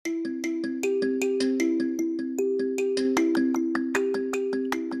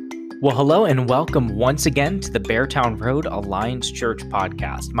Well, hello and welcome once again to the Beartown Road Alliance Church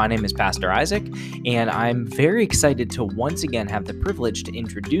podcast. My name is Pastor Isaac, and I'm very excited to once again have the privilege to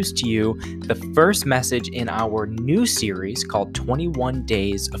introduce to you the first message in our new series called 21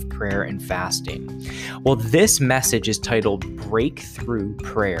 Days of Prayer and Fasting. Well, this message is titled Breakthrough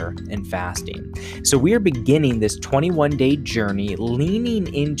Prayer and Fasting. So we are beginning this 21-day journey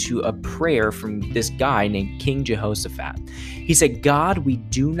leaning into a prayer from this guy named King Jehoshaphat. He said, "God, we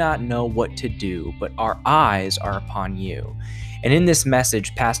do not know what to do, but our eyes are upon you." And in this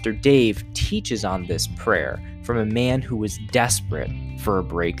message, Pastor Dave teaches on this prayer from a man who was desperate for a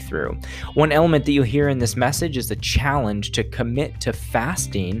breakthrough. One element that you'll hear in this message is the challenge to commit to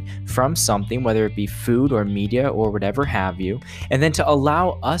fasting from something, whether it be food or media or whatever have you, and then to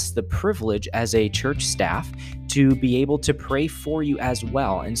allow us the privilege as a church staff to be able to pray for you as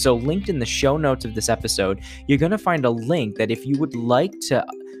well. And so linked in the show notes of this episode, you're going to find a link that if you would like to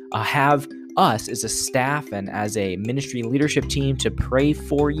have us as a staff and as a ministry leadership team to pray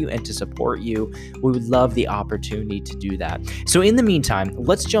for you and to support you, we would love the opportunity to do that. So in the meantime,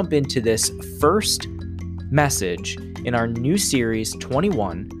 let's jump into this first message in our new series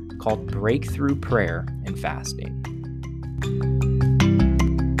 21 called Breakthrough Prayer and Fasting.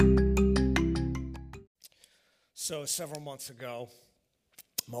 So several months ago,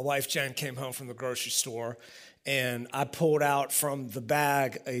 my wife Jen came home from the grocery store, and I pulled out from the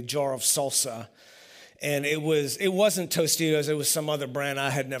bag a jar of salsa. And it wasn't Tostitos, it was some other brand I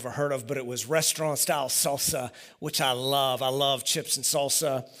had never heard of, but it was restaurant-style salsa, which I love. I love chips and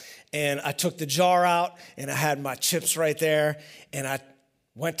salsa. And I took the jar out, and I had my chips right there, and I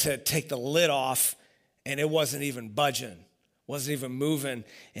went to take the lid off, and it wasn't even budging, wasn't even moving.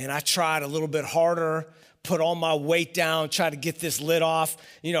 And I tried a little bit harder, put all my weight down, try to get this lid off,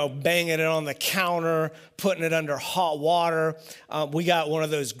 banging it on the counter, putting it under hot water. We got one of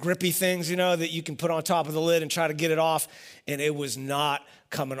those grippy things, that you can put on top of the lid and try to get it off. And it was not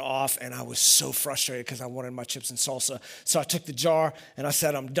coming off. And I was so frustrated because I wanted my chips and salsa. So I took the jar and I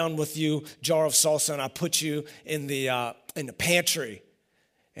said, "I'm done with you, jar of salsa." And I put you in the pantry.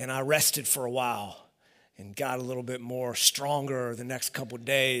 And I rested for a while and got a little bit more stronger the next couple of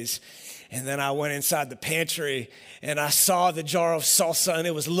days. And then I went inside the pantry and I saw the jar of salsa, and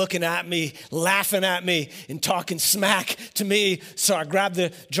it was looking at me, laughing at me, and talking smack to me. So I grabbed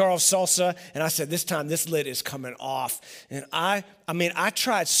the jar of salsa and I said, "This time this lid is coming off." And I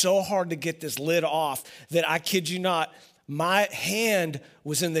tried so hard to get this lid off that I kid you not, my hand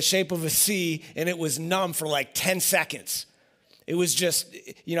was in the shape of a C and it was numb for like 10 seconds. It was just,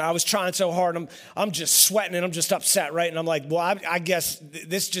 I was trying so hard. I'm just sweating and I'm just upset, right? And I'm like, well, I guess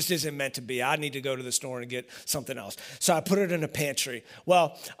this just isn't meant to be. I need to go to the store and get something else. So I put it in a pantry.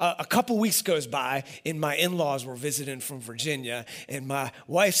 Well, a couple weeks goes by, and my in-laws were visiting from Virginia, and my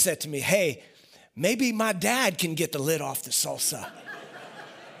wife said to me, "Hey, maybe my dad can get the lid off the salsa."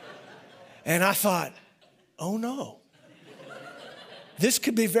 And I thought, oh no, this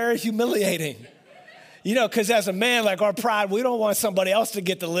could be very humiliating. Because as a man, like our pride, we don't want somebody else to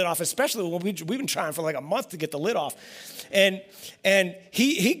get the lid off, especially when we've been trying for like a month to get the lid off. And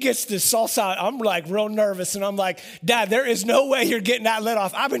he gets the salsa out. I'm like real nervous, and I'm like, "Dad, there is no way you're getting that lid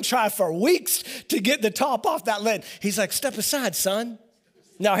off. I've been trying for weeks to get the top off that lid." He's like, "Step aside, son."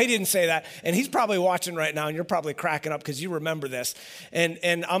 No, he didn't say that. And he's probably watching right now, and you're probably cracking up because you remember this. And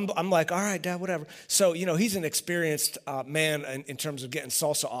I'm like, "All right, Dad, whatever." So, he's an experienced man in terms of getting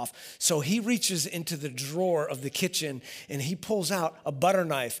salsa off. So he reaches into the drawer of the kitchen, and he pulls out a butter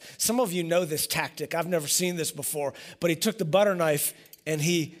knife. Some of you know this tactic. I've never seen this before. But he took the butter knife, and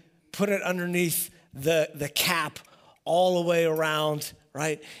he put it underneath the cap all the way around,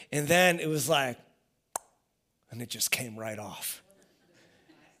 right? And then it was like, and it just came right off.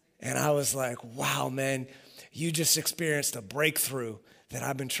 And I was like, wow, man, you just experienced a breakthrough that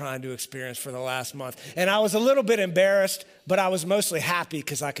I've been trying to experience for the last month. And I was a little bit embarrassed, but I was mostly happy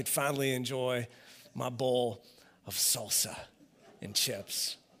because I could finally enjoy my bowl of salsa and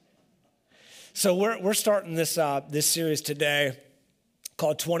chips. So we're starting this series today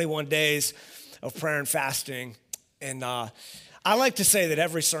called 21 Days of Prayer and Fasting. And I like to say that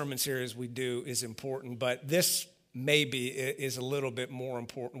every sermon series we do is important, but this maybe is a little bit more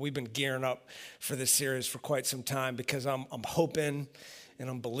important. We've been gearing up for this series for quite some time because I'm hoping and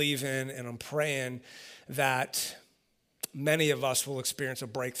I'm believing and I'm praying that many of us will experience a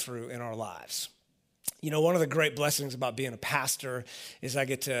breakthrough in our lives. One of the great blessings about being a pastor is I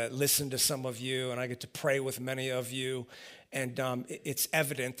get to listen to some of you and I get to pray with many of you. And it's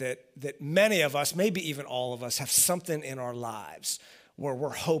evident that many of us, maybe even all of us, have something in our lives where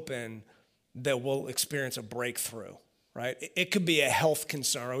we're hoping that we'll experience a breakthrough. right? It could be a health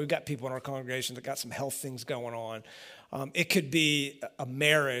concern. We've got people in our congregation that got some health things going on. It could be a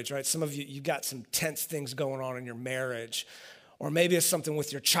marriage, right? Some of you got some tense things going on in your marriage. Or maybe it's something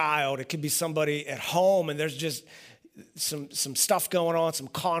with your child. It could be somebody at home and there's just some stuff going on, some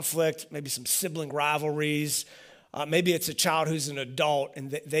conflict, maybe some sibling rivalries. Maybe it's a child who's an adult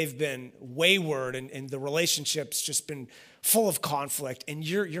and they've been wayward and the relationship's just been full of conflict and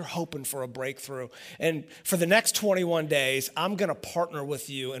you're hoping for a breakthrough. And for the next 21 days, I'm going to partner with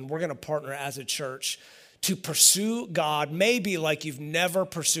you and we're going to partner as a church to pursue God, maybe like you've never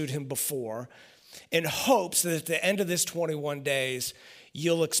pursued him before, in hopes that at the end of this 21 days,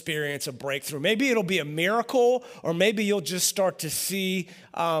 you'll experience a breakthrough. Maybe it'll be a miracle, or maybe you'll just start to see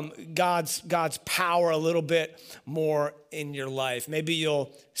God's power a little bit more in your life. Maybe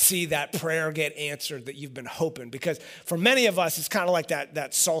you'll see that prayer get answered that you've been hoping. Because for many of us, it's kind of like that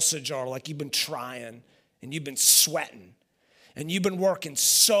salsa jar, like you've been trying and you've been sweating and you've been working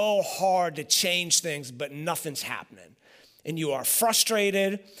so hard to change things, but nothing's happening. And you are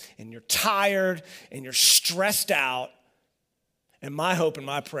frustrated and you're tired and you're stressed out. And my hope and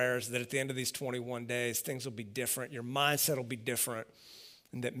my prayer is that at the end of these 21 days, things will be different. Your mindset will be different,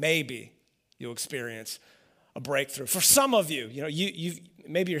 and that maybe you'll experience a breakthrough. For some of you,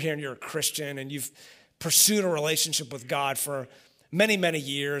 maybe you're here and you're a Christian and you've pursued a relationship with God for many, many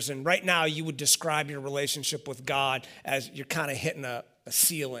years. And right now you would describe your relationship with God as you're kind of hitting a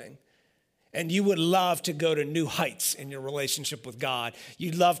ceiling. And you would love to go to new heights in your relationship with God.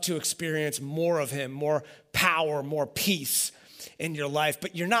 You'd love to experience more of him, more power, more peace in your life,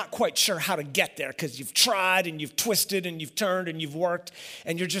 but you're not quite sure how to get there because you've tried and you've twisted and you've turned and you've worked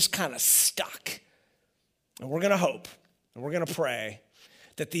and you're just kind of stuck. And we're going to hope and we're going to pray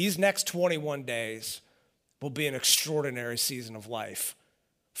that these next 21 days will be an extraordinary season of life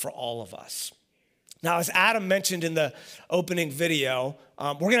for all of us. Now, as Adam mentioned in the opening video,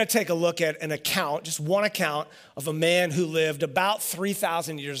 we're going to take a look at an account, just one account of a man who lived about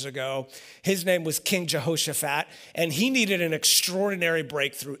 3,000 years ago. His name was King Jehoshaphat, and he needed an extraordinary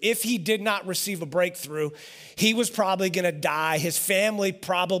breakthrough. If he did not receive a breakthrough, he was probably going to die. His family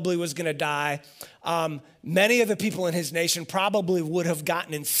probably was going to die. Many of the people in his nation probably would have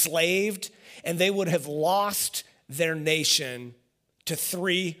gotten enslaved, and they would have lost their nation to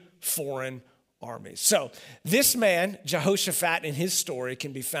 3 foreign armies. So this man, Jehoshaphat, and his story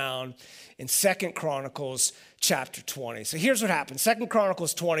can be found in 2 Chronicles chapter 20. So here's what happened. 2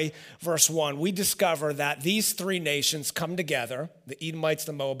 Chronicles 20, verse 1, we discover that these 3 nations come together, the Edomites,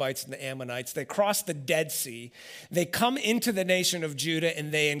 the Moabites, and the Ammonites. They cross the Dead Sea. They come into the nation of Judah,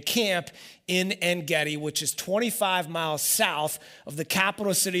 and they encamp in En-Gedi, which is 25 miles south of the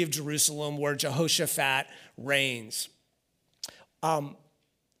capital city of Jerusalem, where Jehoshaphat reigns.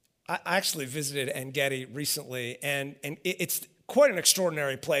 I actually visited En-Gedi recently, and it's quite an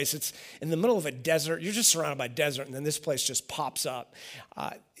extraordinary place. It's in the middle of a desert. You're just surrounded by desert, and then this place just pops up.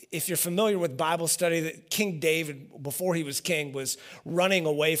 If you're familiar with Bible study, that King David, before he was king, was running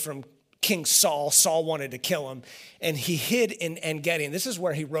away from King Saul. Saul wanted to kill him, and he hid in En-Gedi, and this is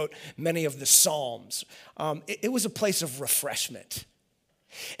where he wrote many of the Psalms. It was a place of refreshment.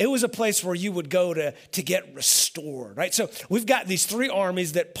 It was a place where you would go to get restored, right? So we've got these 3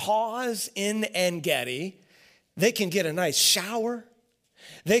 armies that pause in En-Gedi. They can get a nice shower.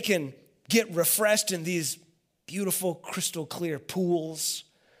 They can get refreshed in these beautiful crystal clear pools.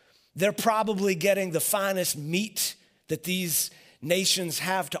 They're probably getting the finest meat that these nations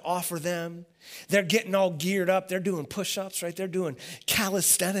have to offer them. They're getting all geared up. They're doing push-ups, right? They're doing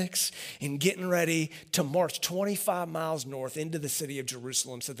calisthenics and getting ready to march 25 miles north into the city of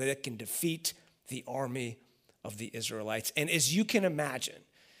Jerusalem so that it can defeat the army of the Israelites. And as you can imagine,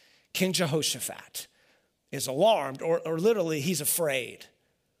 King Jehoshaphat is alarmed, or literally he's afraid.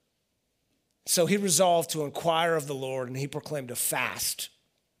 So he resolved to inquire of the Lord, and he proclaimed a fast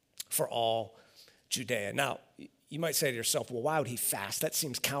for all Judea. Now, you might say to yourself, well, why would he fast? That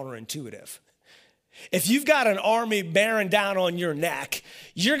seems counterintuitive. If you've got an army bearing down on your neck,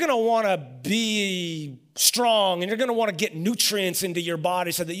 you're going to want to be strong and you're going to want to get nutrients into your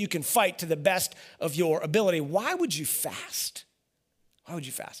body so that you can fight to the best of your ability. Why would you fast? Why would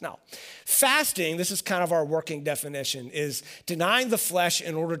you fast? Now, fasting, this is kind of our working definition, is denying the flesh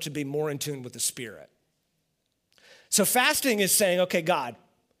in order to be more in tune with the spirit. So fasting is saying, okay, God,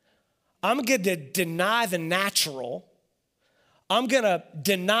 I'm going to deny the natural. I'm going to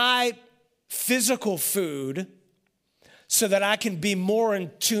deny physical food so that I can be more in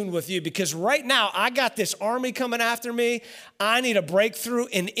tune with you. Because right now, I got this army coming after me. I need a breakthrough.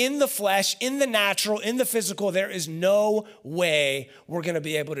 And in the flesh, in the natural, in the physical, there is no way we're going to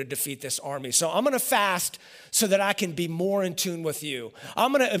be able to defeat this army. So I'm going to fast so that I can be more in tune with you.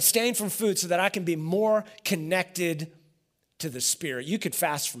 I'm going to abstain from food so that I can be more connected to the Spirit. You could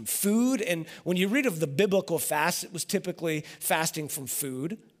fast from food. And when you read of the biblical fast, it was typically fasting from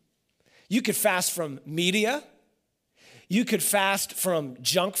food. You could fast from media. You could fast from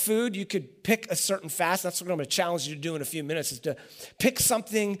junk food. You could pick a certain fast. That's what I'm going to challenge you to do in a few minutes, is to pick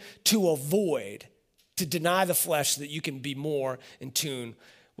something to avoid, to deny the flesh so that you can be more in tune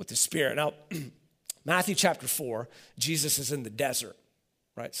with the Spirit. Now, Matthew chapter 4, Jesus is in the desert,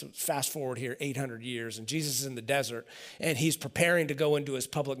 right? So fast forward here 800 years, and Jesus is in the desert, and he's preparing to go into his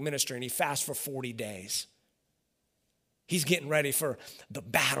public ministry, and he fasts for 40 days. He's getting ready for the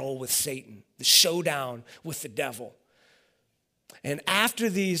battle with Satan, the showdown with the devil. And after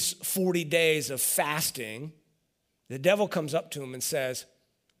these 40 days of fasting, the devil comes up to him and says,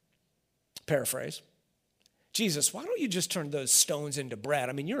 paraphrase, Jesus, why don't you just turn those stones into bread?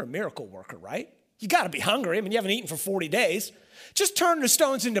 I mean, you're a miracle worker, right? You got to be hungry. I mean, you haven't eaten for 40 days. Just turn the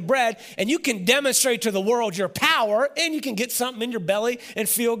stones into bread, and you can demonstrate to the world your power, and you can get something in your belly and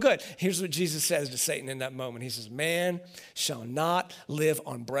feel good. Here's what Jesus says to Satan in that moment. He says, man shall not live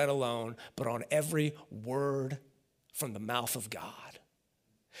on bread alone, but on every word from the mouth of God.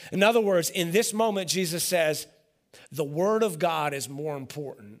 In other words, in this moment, Jesus says, the word of God is more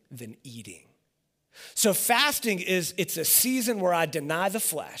important than eating. So fasting it's a season where I deny the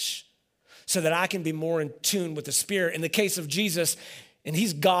flesh so that I can be more in tune with the Spirit. In the case of Jesus, and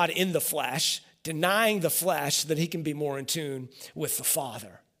he's God in the flesh, denying the flesh so that he can be more in tune with the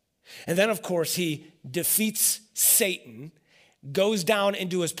Father. And then, of course, he defeats Satan, goes down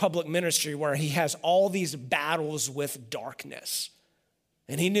into his public ministry where he has all these battles with darkness.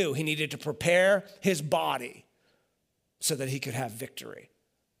 And he knew he needed to prepare his body so that he could have victory.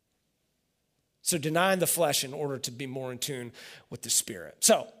 So denying the flesh in order to be more in tune with the Spirit.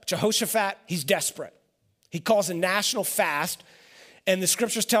 So Jehoshaphat, he's desperate. He calls a national fast, and the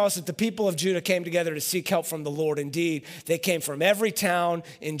scriptures tell us that the people of Judah came together to seek help from the Lord. Indeed, they came from every town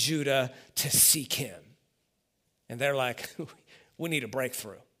in Judah to seek him. And they're like, we need a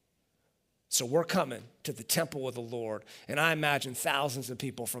breakthrough. So we're coming to the temple of the Lord, and I imagine thousands of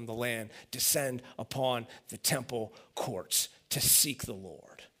people from the land descend upon the temple courts to seek the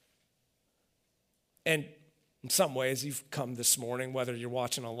Lord. And in some ways, you've come this morning, whether you're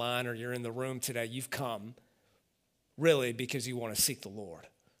watching online or you're in the room today, you've come really because you want to seek the Lord,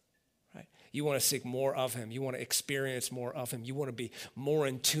 right? You want to seek more of him. You want to experience more of him. You want to be more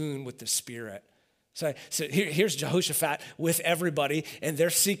in tune with the Spirit. So here's Jehoshaphat with everybody, and they're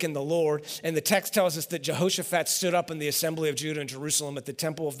seeking the Lord. And the text tells us that Jehoshaphat stood up in the assembly of Judah in Jerusalem at the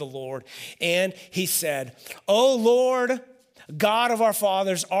temple of the Lord, and he said, "O Lord, God of our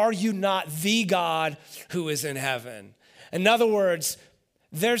fathers, are you not the God who is in heaven?" In other words,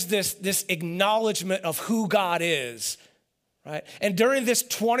 there's this acknowledgement of who God is, right? And during this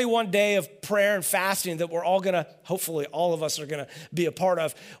 21 day of prayer and fasting that we're all gonna, hopefully all of us are gonna be a part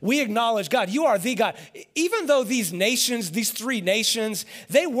of, we acknowledge, God, you are the God. Even though these nations, these three nations,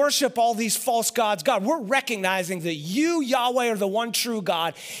 they worship all these false gods, God, we're recognizing that you, Yahweh, are the one true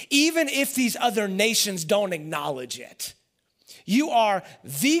God, even if these other nations don't acknowledge it. You are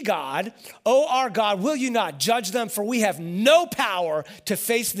the God. O our God, will you not judge them? For we have no power to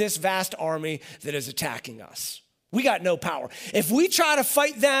face this vast army that is attacking us. We got no power. If we try to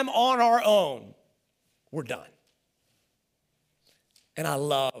fight them on our own, we're done. And I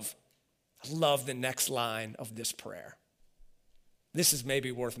love the next line of this prayer. This is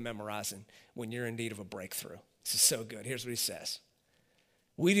maybe worth memorizing when you're in need of a breakthrough. This is so good. Here's what he says.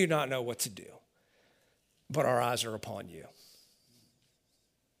 We do not know what to do, but our eyes are upon you.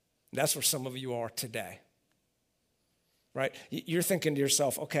 That's where some of you are today, right? You're thinking to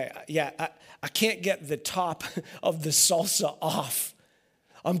yourself, okay, yeah, I can't get the top of the salsa off.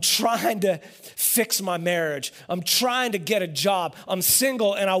 I'm trying to fix my marriage. I'm trying to get a job. I'm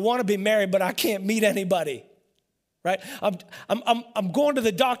single and I want to be married, but I can't meet anybody, right? I'm going to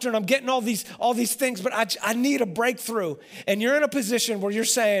the doctor and I'm getting all these things, but I need a breakthrough. And you're in a position where you're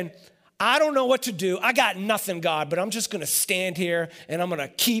saying, I don't know what to do. I got nothing, God, but I'm just going to stand here and I'm going to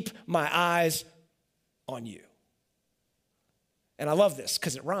keep my eyes on you. And I love this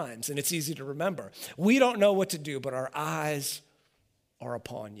because it rhymes and it's easy to remember. We don't know what to do, but our eyes are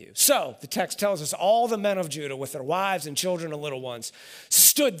upon you. So the text tells us all the men of Judah with their wives and children and little ones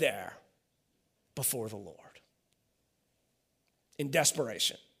stood there before the Lord in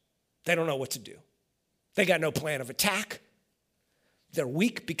desperation. They don't know what to do. They got no plan of attack. They're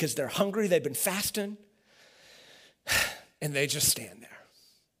weak because they're hungry. They've been fasting. And they just stand there.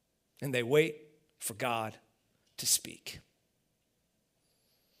 And they wait for God to speak.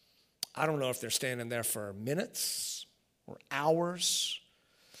 I don't know if they're standing there for minutes or hours.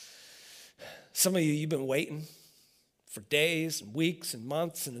 Some of you, you've been waiting for days and weeks and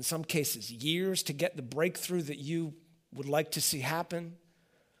months and in some cases years to get the breakthrough that you would like to see happen.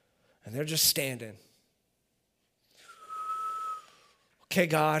 And they're just standing. Okay,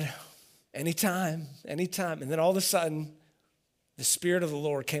 God, anytime. And then all of a sudden, the Spirit of the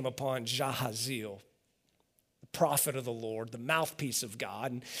Lord came upon Jahaziel, the prophet of the Lord, the mouthpiece of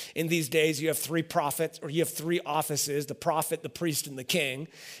God. And in these days, you have three prophets, or you have three offices, the prophet, the priest, and the king.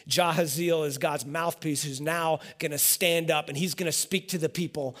 Jahaziel is God's mouthpiece who's now going to stand up, and he's going to speak to the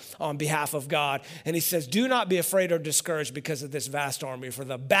people on behalf of God. And he says, do not be afraid or discouraged because of this vast army, for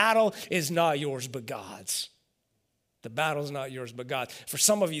the battle is not yours but God's. The battle is not yours but God's. For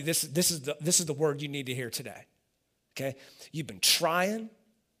some of you, this is the word you need to hear today. Okay? You've been trying,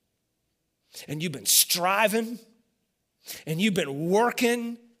 and you've been striving, and you've been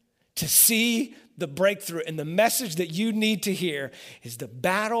working to see the breakthrough. And the message that you need to hear is the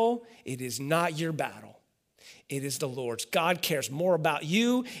battle, it is not your battle. It is the Lord's. God cares more about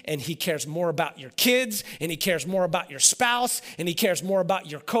you, and he cares more about your kids, and he cares more about your spouse, and he cares more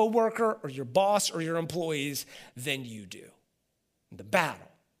about your coworker or your boss or your employees than you do. The battle,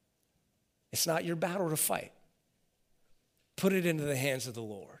 it's not your battle to fight. Put it into the hands of the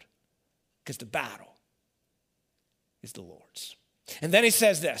Lord, because the battle is the Lord's. And then he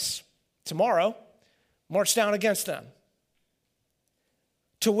says this, tomorrow, march down against them.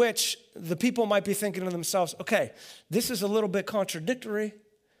 To which the people might be thinking to themselves, okay, this is a little bit contradictory.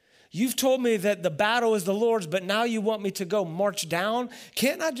 You've told me that the battle is the Lord's, but now you want me to go march down?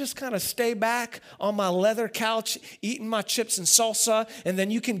 Can't I just kind of stay back on my leather couch, eating my chips and salsa, and then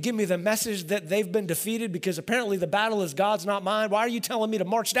you can give me the message that they've been defeated because apparently the battle is God's, not mine? Why are you telling me to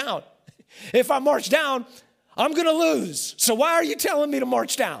march down? If I march down, I'm going to lose. So why are you telling me to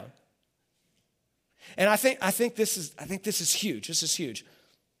march down? And I think this is huge. This is huge.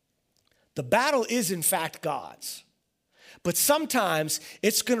 The battle is, in fact, God's. But sometimes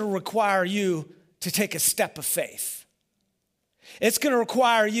it's going to require you to take a step of faith. It's going to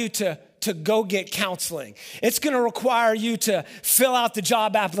require you to go get counseling. It's going to require you to fill out the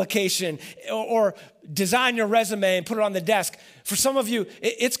job application or design your resume and put it on the desk. For some of you,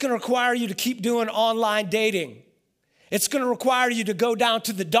 it's going to require you to keep doing online dating. It's going to require you to go down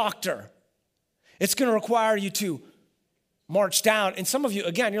to the doctor. It's going to require you to march down. And some of you,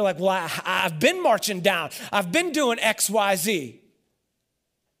 again, you're like, well, I've been marching down. I've been doing X, Y, Z.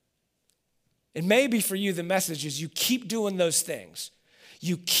 And maybe for you, the message is you keep doing those things.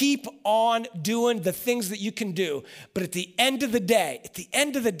 You keep on doing the things that you can do. But at the end of the day,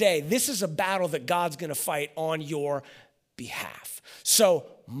 this is a battle that God's going to fight on your behalf. So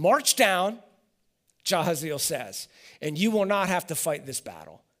march down, Jahaziel says, and you will not have to fight this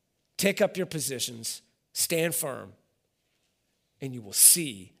battle. Take up your positions, stand firm, and you will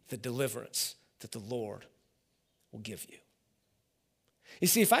see the deliverance that the Lord will give you. You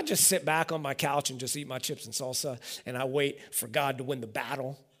see, if I just sit back on my couch and just eat my chips and salsa and I wait for God to win the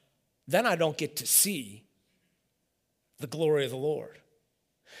battle, then I don't get to see the glory of the Lord.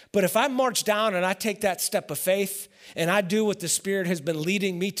 But if I march down and I take that step of faith and I do what the Spirit has been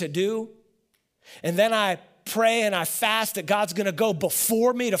leading me to do, and then I pray and I fast that God's going to go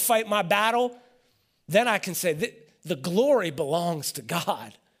before me to fight my battle, then I can say that the glory belongs to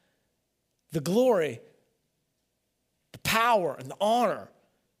God. The glory, the power, and the honor,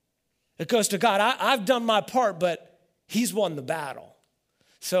 it goes to God. I've done my part, but he's won the battle.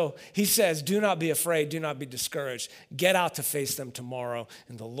 So he says, do not be afraid, do not be discouraged. Get out to face them tomorrow,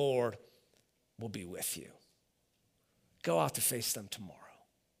 and the Lord will be with you. Go out to face them tomorrow.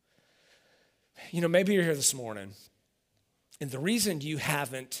 You know, maybe you're here this morning, and the reason you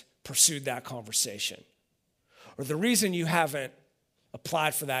haven't pursued that conversation, or the reason you haven't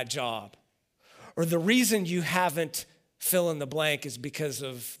applied for that job, or the reason you haven't fill in the blank is because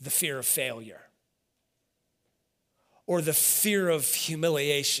of the fear of failure or the fear of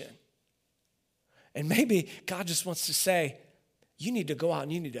humiliation. And maybe God just wants to say, you need to go out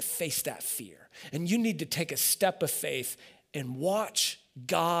and you need to face that fear. And you need to take a step of faith and watch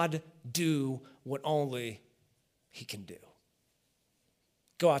God do what only he can do.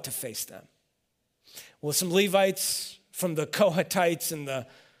 Go out to face them. Well, some Levites from the Kohathites and the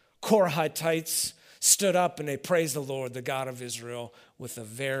Korahites stood up and they praised the Lord, the God of Israel, with a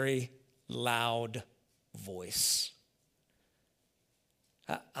very loud voice.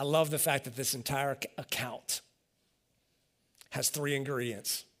 I I love the fact that this entire account has 3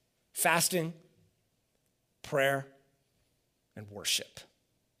 ingredients: fasting, prayer, and worship.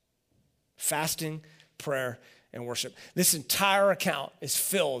 Fasting, prayer, and worship. This entire account is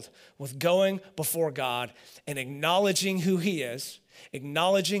filled with going before God and acknowledging who he is,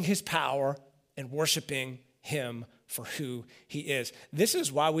 acknowledging his power, and worshiping him for who he is. This is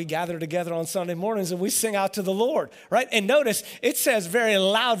why we gather together on Sunday mornings and we sing out to the Lord, right? And notice it says very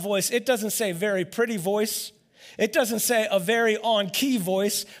loud voice. It doesn't say very pretty voice. It doesn't say a very on-key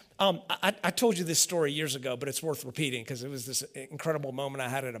voice. I told you this story years ago, but it's worth repeating because it was this incredible moment I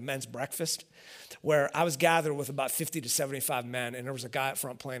had at a men's breakfast where I was gathered with about 50 to 75 men, and there was a guy up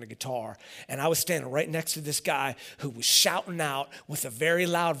front playing a guitar, and I was standing right next to this guy who was shouting out with a very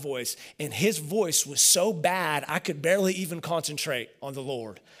loud voice, and his voice was so bad I could barely even concentrate on the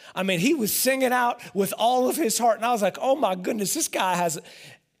Lord. I mean, he was singing out with all of his heart, and I was like, oh my goodness, this guy has...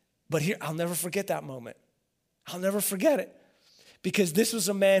 But here, I'll never forget that moment. I'll never forget it. Because this was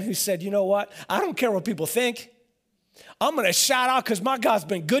a man who said, you know what? I don't care what people think. I'm going to shout out because my God's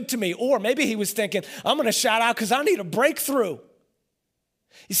been good to me. Or maybe he was thinking, I'm going to shout out because I need a breakthrough.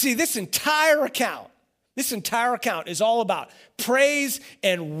 You see, this entire account is all about praise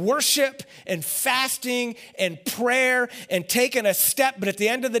and worship and fasting and prayer and taking a step. But at the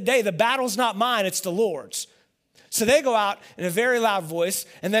end of the day, the battle's not mine, it's the Lord's. So they go out in a very loud voice,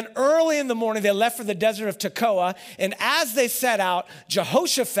 and then early in the morning, they left for the desert of Tekoa, and as they set out,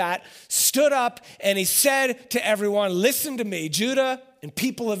 Jehoshaphat stood up, and he said to everyone, listen to me, Judah and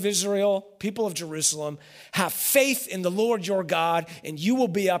people of Israel, people of Jerusalem, have faith in the Lord your God, and you will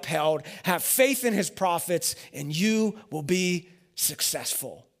be upheld. Have faith in his prophets, and you will be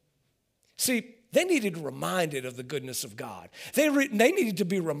successful. See, they needed reminded of the goodness of God. They needed to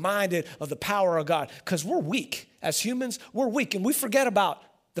be reminded of the power of God because we're weak. As humans, we're weak and we forget about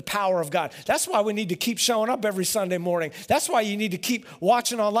the power of God. That's why we need to keep showing up every Sunday morning. That's why you need to keep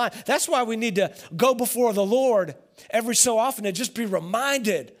watching online. That's why we need to go before the Lord every so often and just be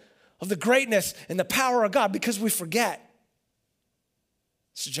reminded of the greatness and the power of God because we forget.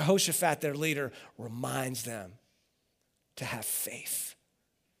 So Jehoshaphat, their leader, reminds them to have faith,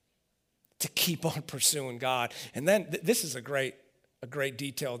 to keep on pursuing God. And then this is a great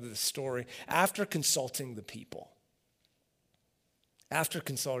detail to the story. After consulting the people,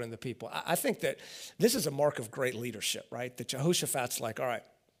 I think that this is a mark of great leadership, right? That Jehoshaphat's like, all right,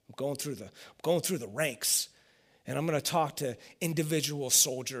 I'm going through the ranks, and I'm going to talk to individual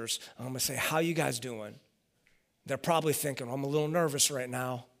soldiers. I'm going to say, how you guys doing? They're probably thinking, I'm a little nervous right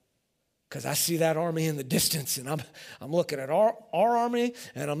now, because I see that army in the distance, and I'm looking at our army,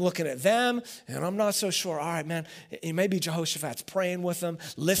 and I'm looking at them, and I'm not so sure. All right, man, maybe Jehoshaphat's praying with them,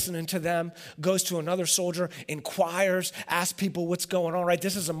 listening to them, goes to another soldier, inquires, asks people what's going on, right?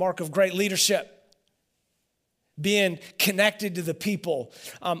 This is a mark of great leadership, being connected to the people.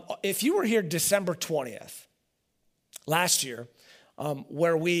 If you were here December 20th, last year,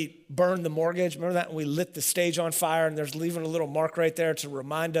 where we burned the mortgage. Remember that? And we lit the stage on fire, and there's leaving a little mark right there to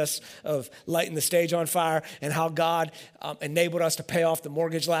remind us of lighting the stage on fire and how God enabled us to pay off the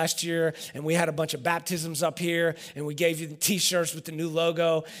mortgage last year. And we had a bunch of baptisms up here, and we gave you the t-shirts with the new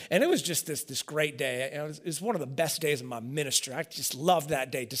logo. And it was just this great day. It was one of the best days of my ministry. I just loved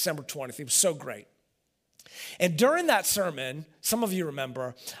that day, December 20th. It was so great. And during that sermon, some of you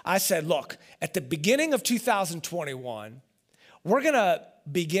remember, I said, look, at the beginning of 2021, we're going to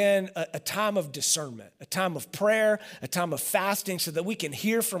begin a time of discernment, a time of prayer, a time of fasting so that we can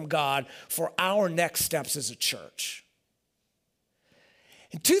hear from God for our next steps as a church.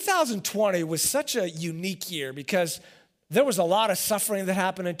 And 2020 was such a unique year because there was a lot of suffering that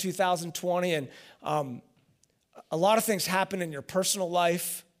happened in 2020, and a lot of things happened in your personal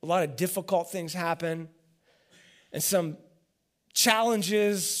life. A lot of difficult things happened, and some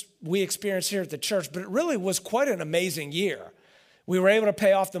challenges we experienced here at the church, but it really was quite an amazing year. We were able to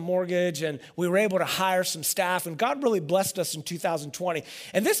pay off the mortgage, and we were able to hire some staff, and God really blessed us in 2020.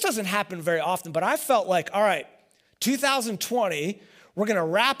 And this doesn't happen very often, but I felt like, all right, 2020, we're going to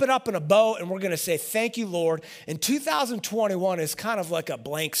wrap it up in a bow, and we're going to say, thank you, Lord. And 2021 is kind of like a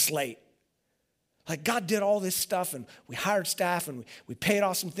blank slate. Like God did all this stuff, and we hired staff, and we paid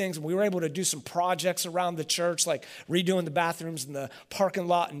off some things, and we were able to do some projects around the church, like redoing the bathrooms and the parking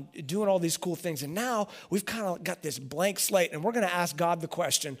lot and doing all these cool things. And now we've kind of got this blank slate, and we're going to ask God the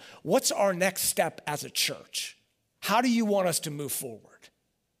question, what's our next step as a church? How do you want us to move forward?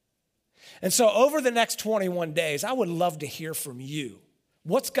 And so over the next 21 days, I would love to hear from you.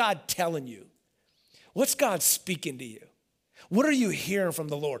 What's God telling you? What's God speaking to you? What are you hearing from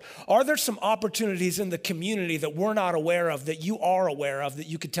the Lord? Are there some opportunities in the community that we're not aware of, that you are aware of, that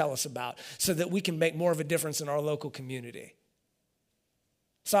you could tell us about so that we can make more of a difference in our local community?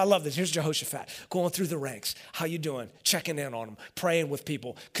 So I love this. Here's Jehoshaphat going through the ranks. How you doing? Checking in on them, praying with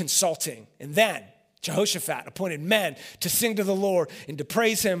people, consulting. And then Jehoshaphat appointed men to sing to the Lord and to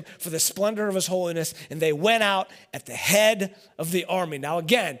praise him for the splendor of his holiness. And they went out at the head of the army. Now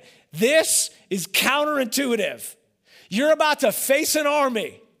again, this is counterintuitive. You're about to face an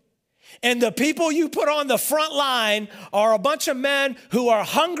army, and the people you put on the front line are a bunch of men who are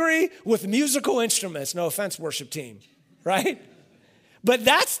hungry with musical instruments. No offense, worship team, right? But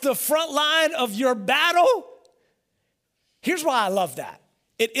that's the front line of your battle. Here's why I love that.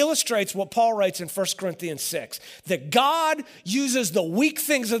 It illustrates what Paul writes in 1 Corinthians 6, that God uses the weak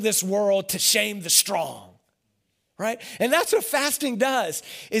things of this world to shame the strong, right? And that's what fasting does,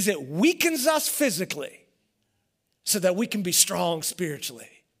 is it weakens us physically so that we can be strong spiritually,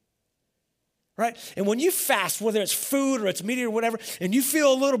 right? And when you fast, whether it's food or it's meat or whatever, and you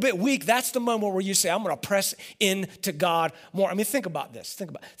feel a little bit weak, that's the moment where you say, I'm going to press into God more. I mean, think about this.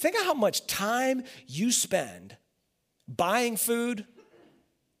 Think of how much time you spend buying food,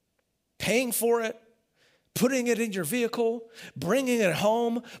 paying for it, putting it in your vehicle, bringing it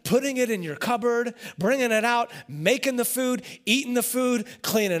home, putting it in your cupboard, bringing it out, making the food, eating the food,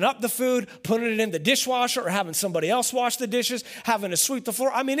 cleaning up the food, putting it in the dishwasher or having somebody else wash the dishes, having to sweep the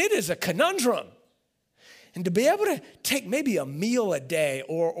floor. I mean, it is a conundrum. And to be able to take maybe a meal a day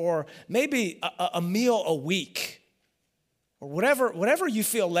or maybe a meal a week or whatever you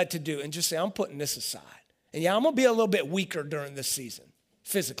feel led to do and just say, I'm putting this aside. And yeah, I'm going to be a little bit weaker during this season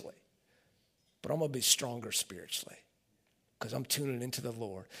physically, but I'm going to be stronger spiritually because I'm tuning into the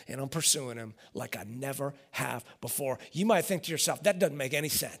Lord and I'm pursuing him like I never have before. You might think to yourself, that doesn't make any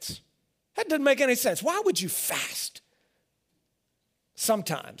sense. That doesn't make any sense. Why would you fast?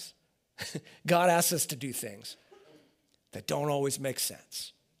 Sometimes God asks us to do things that don't always make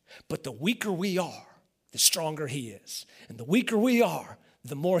sense. But the weaker we are, the stronger he is. And the weaker we are,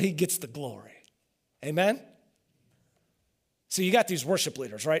 the more he gets the glory. Amen? So you got these worship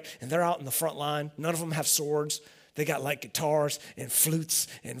leaders, right? And they're out in the front line. None of them have swords. They got like guitars and flutes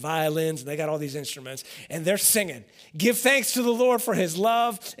and violins, and they got all these instruments. And they're singing, give thanks to the Lord for his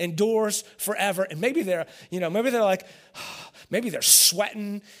love endures forever. And maybe they're like, maybe they're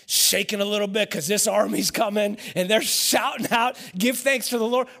sweating, shaking a little bit because this army's coming, and they're shouting out, give thanks to the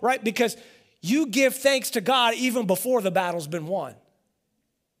Lord, right? Because you give thanks to God even before the battle's been won.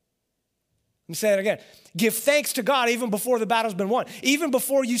 Let me say it again. Give thanks to God even before the battle's been won. Even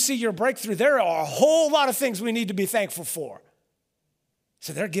before you see your breakthrough, there are a whole lot of things we need to be thankful for.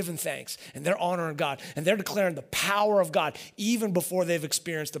 So they're giving thanks, and they're honoring God, and they're declaring the power of God even before they've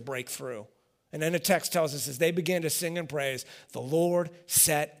experienced the breakthrough. And then the text tells us, as they began to sing and praise, the Lord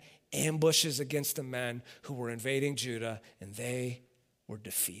set ambushes against the men who were invading Judah, and they were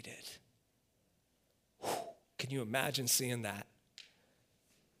defeated. Whew. Can you imagine seeing that?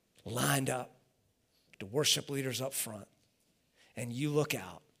 Lined up, the worship leaders up front, and you look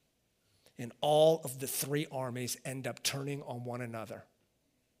out, and all of the three armies end up turning on one another.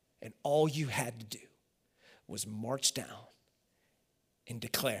 And all you had to do was march down and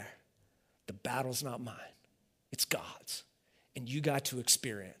declare, the battle's not mine, it's God's. And you got to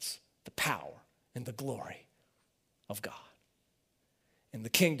experience the power and the glory of God. And the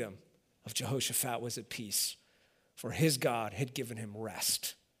kingdom of Jehoshaphat was at peace, for his God had given him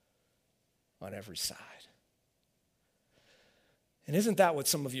rest on every side. And isn't that what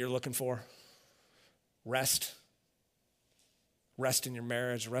some of you are looking for? Rest. Rest in your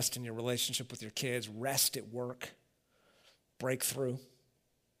marriage, rest in your relationship with your kids, rest at work, breakthrough,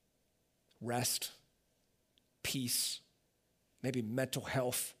 rest, peace, maybe mental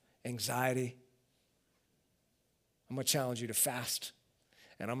health, anxiety. I'm going to challenge you to fast.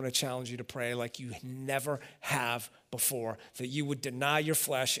 And I'm going to challenge you to pray like you never have before, that you would deny your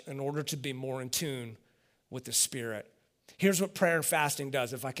flesh in order to be more in tune with the Spirit. Here's what prayer and fasting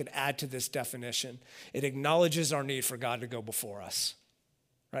does, if I could add to this definition. It acknowledges our need for God to go before us,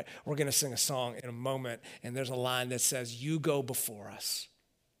 right? We're going to sing a song in a moment, and there's a line that says, you go before us.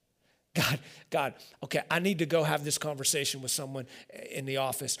 God, okay, I need to go have this conversation with someone in the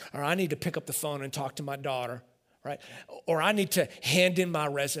office, or I need to pick up the phone and talk to my daughter, right? Or I need to hand in my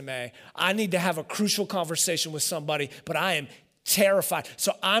resume. I need to have a crucial conversation with somebody, but I am terrified.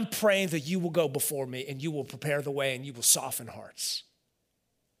 So I'm praying that you will go before me and you will prepare the way and you will soften hearts.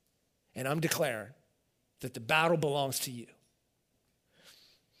 And I'm declaring that the battle belongs to you.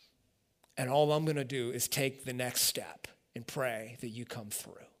 And all I'm going to do is take the next step and pray that you come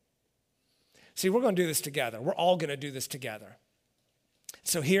through. See, we're going to do this together. We're all going to do this together.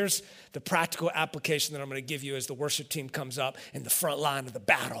 So here's the practical application that I'm going to give you as the worship team comes up in the front line of the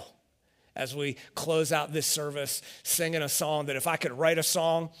battle. As we close out this service, singing a song that if I could write a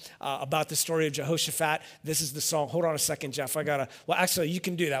song about the story of Jehoshaphat, this is the song. Hold on a second, Jeff. Well, actually, you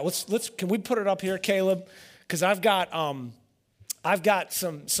can do that. Can we put it up here, Caleb? Because I've got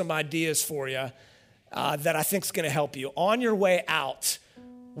some ideas for you that I think is going to help you. On your way out,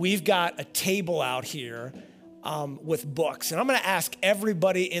 we've got a table out here with books. And I'm going to ask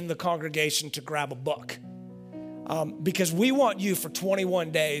everybody in the congregation to grab a book because we want you for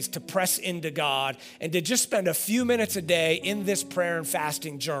 21 days to press into God and to just spend a few minutes a day in this prayer and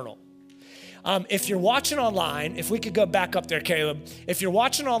fasting journal. If you're watching online, if we could go back up there, Caleb. If you're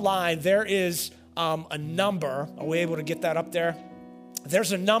watching online, there is a number. Are we able to get that up there?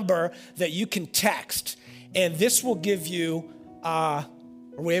 There's a number that you can text, and this will give you, are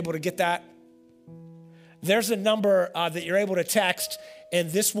we able to get that? There's a number that you're able to text, and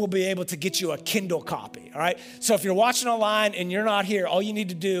this will be able to get you a Kindle copy, all right? So if you're watching online and you're not here, all you need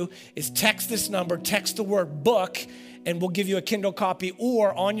to do is text this number, text the word book, and we'll give you a Kindle copy.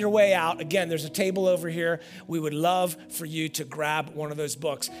 Or on your way out, again, there's a table over here. We would love for you to grab one of those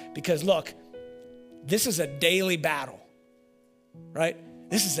books because, look, this is a daily battle, right?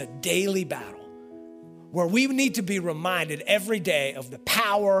 This is a daily battle where we need to be reminded every day of the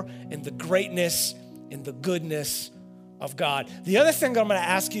power and the greatness and the goodness of God. The other thing I'm going to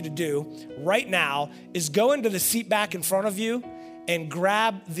ask you to do right now is go into the seat back in front of you and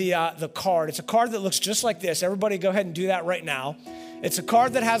grab the card. It's a card that looks just like this. Everybody go ahead and do that right now. It's a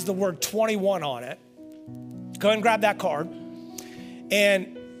card that has the word 21 on it. Go ahead and grab that card.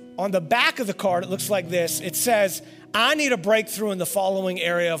 And on the back of the card, it looks like this. It says, I need a breakthrough in the following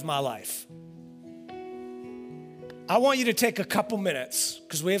area of my life. I want you to take a couple minutes,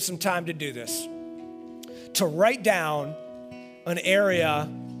 because we have some time to do this, to write down an area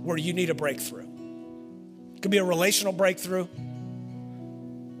where you need a breakthrough. It could be a relational breakthrough.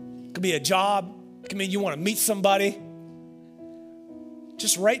 It could be a job. It could mean you want to meet somebody.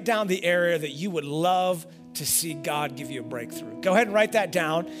 Just write down the area that you would love to see God give you a breakthrough. Go ahead and write that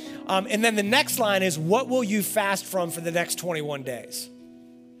down. And then the next line is, what will you fast from for the next 21 days?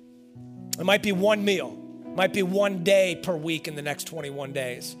 It might be one meal. It might be one day per week in the next 21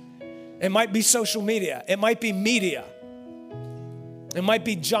 days. It might be social media. It might be media. It might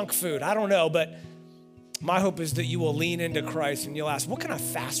be junk food. I don't know, but my hope is that you will lean into Christ and you'll ask, what can I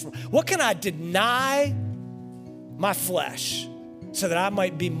fast from? What can I deny my flesh so that I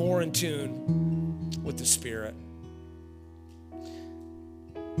might be more in tune with the Spirit?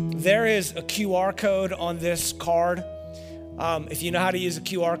 There is a QR code on this card. If you know how to use a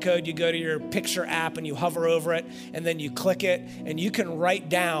QR code, you go to your picture app and you hover over it, and then you click it, and you can write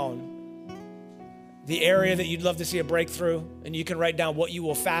down the area that you'd love to see a breakthrough, and you can write down what you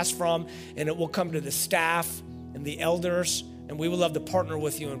will fast from, and it will come to the staff and the elders, and we would love to partner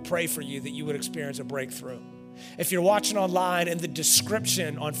with you and pray for you that you would experience a breakthrough. If you're watching online, in the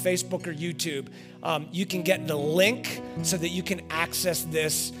description on Facebook or YouTube, you can get the link so that you can access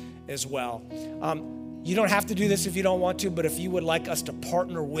this as well. You don't have to do this if you don't want to, but if you would like us to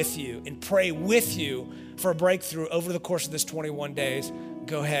partner with you and pray with you for a breakthrough over the course of this 21 days,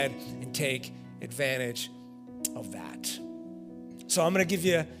 go ahead and take advantage of that. So I'm going to give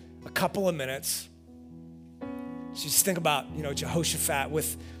you a couple of minutes. So just think about, Jehoshaphat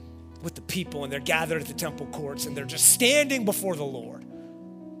with the people, and they're gathered at the temple courts, and they're just standing before the Lord.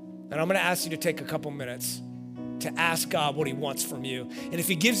 And I'm going to ask you to take a couple minutes to ask God what he wants from you. And if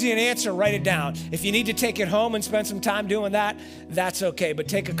he gives you an answer, write it down. If you need to take it home and spend some time doing that, that's okay. But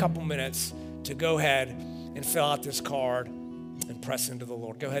take a couple minutes to go ahead and fill out this card and press into the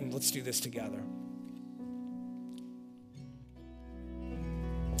Lord. Go ahead and let's do this together.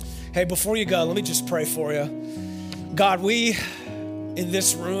 Hey, before you go, let me just pray for you. God, we in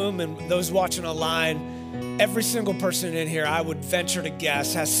this room and those watching online, every single person in here, I would venture to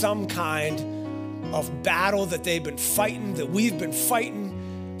guess, has some kind of battle that they've been fighting, that we've been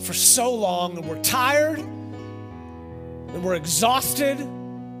fighting for so long, and we're tired and we're exhausted,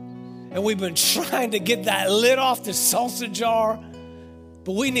 and we've been trying to get that lid off the salsa jar,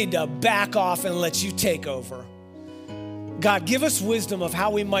 but we need to back off and let you take over. God, give us wisdom of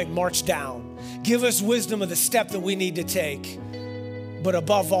how we might march down. Give us wisdom of the step that we need to take. But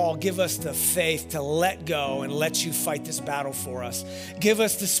above all, give us the faith to let go and let you fight this battle for us. Give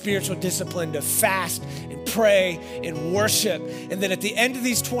us the spiritual discipline to fast and pray and worship. And then at the end of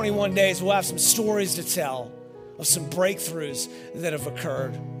these 21 days, we'll have some stories to tell of some breakthroughs that have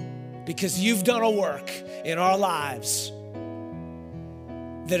occurred because you've done a work in our lives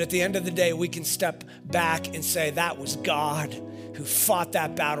that at the end of the day, we can step back and say, that was God who fought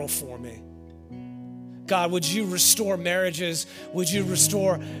that battle for me. God, would you restore marriages? Would you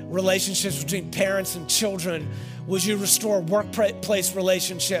restore relationships between parents and children? Would you restore workplace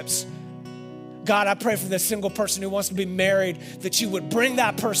relationships? God, I pray for the single person who wants to be married, that you would bring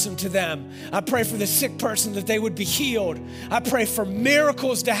that person to them. I pray for the sick person, that they would be healed. I pray for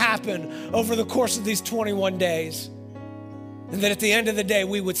miracles to happen over the course of these 21 days. And that at the end of the day,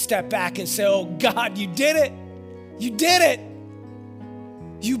 we would step back and say, oh God, you did it. You did it.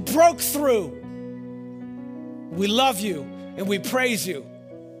 You broke through. We love you and we praise you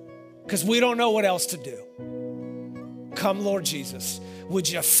because we don't know what else to do. Come, Lord Jesus, would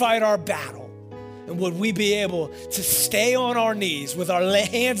you fight our battle? And would we be able to stay on our knees with our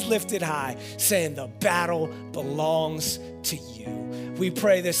hands lifted high, saying the battle belongs to you. We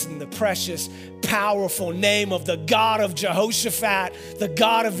pray this in the precious, powerful name of the God of Jehoshaphat, the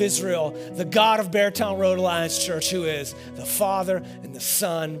God of Israel, the God of Beartown Road Alliance Church, who is the Father and the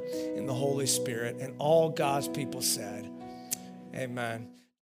Son and the Holy Spirit. And all God's people said, amen.